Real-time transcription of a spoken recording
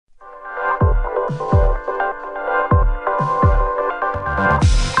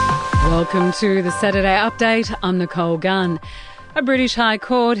Welcome to the Saturday Update. I'm Nicole Gunn. A British High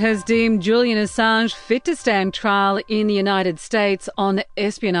Court has deemed Julian Assange fit to stand trial in the United States on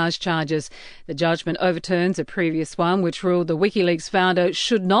espionage charges. The judgment overturns a previous one which ruled the WikiLeaks founder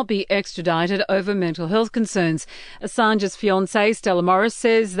should not be extradited over mental health concerns. Assange's fiancée, Stella Morris,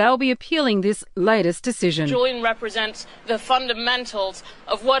 says they'll be appealing this latest decision. Julian represents the fundamentals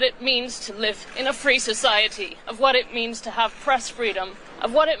of what it means to live in a free society, of what it means to have press freedom,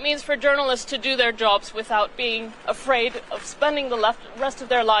 of what it means for journalists to do their jobs without being afraid of spending the rest of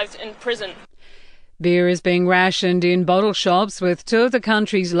their lives in prison. Beer is being rationed in bottle shops, with two of the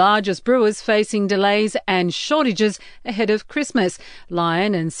country's largest brewers facing delays and shortages ahead of Christmas.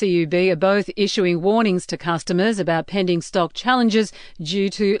 Lion and CUB are both issuing warnings to customers about pending stock challenges due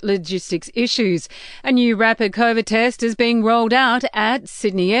to logistics issues. A new rapid COVID test is being rolled out at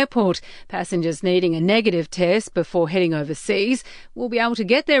Sydney Airport. Passengers needing a negative test before heading overseas will be able to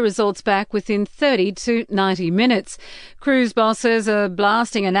get their results back within 30 to 90 minutes. Cruise bosses are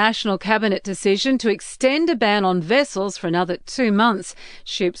blasting a national cabinet decision to extend a ban on vessels for another 2 months.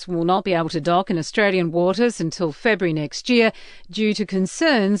 Ships will not be able to dock in Australian waters until February next year due to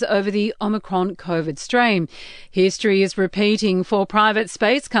concerns over the Omicron COVID strain. History is repeating for private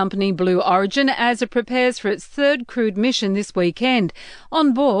space company Blue Origin as it prepares for its third crewed mission this weekend.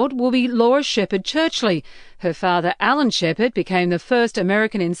 On board will be Laura Shepard Churchley. Her father, Alan Shepard, became the first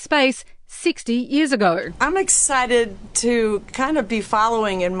American in space 60 years ago. I'm excited to kind of be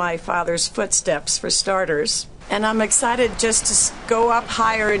following in my father's footsteps, for starters. And I'm excited just to go up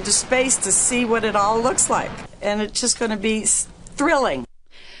higher into space to see what it all looks like. And it's just going to be thrilling.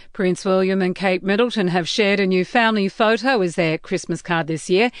 Prince William and Kate Middleton have shared a new family photo as their Christmas card this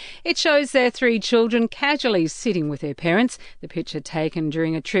year. It shows their 3 children casually sitting with their parents, the picture taken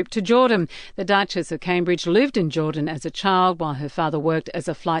during a trip to Jordan. The Duchess of Cambridge lived in Jordan as a child while her father worked as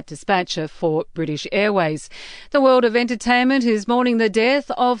a flight dispatcher for British Airways. The world of entertainment is mourning the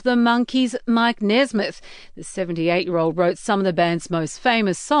death of the Monkees' Mike Nesmith. The 78-year-old wrote some of the band's most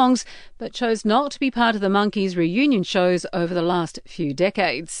famous songs, but chose not to be part of the Monkees' reunion shows over the last few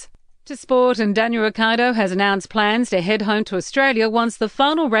decades. To sport, and Daniel Ricciardo has announced plans to head home to Australia once the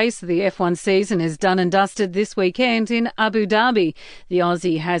final race of the F1 season is done and dusted this weekend in Abu Dhabi. The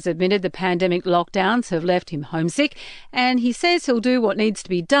Aussie has admitted the pandemic lockdowns have left him homesick, and he says he'll do what needs to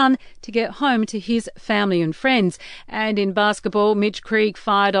be done to get home to his family and friends. And in basketball, Mitch Creek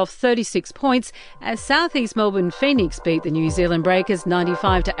fired off 36 points as South East Melbourne Phoenix beat the New Zealand Breakers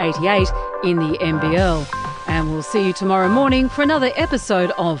 95-88 in the NBL. And we'll see you tomorrow morning for another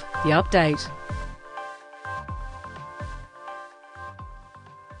episode of The Update.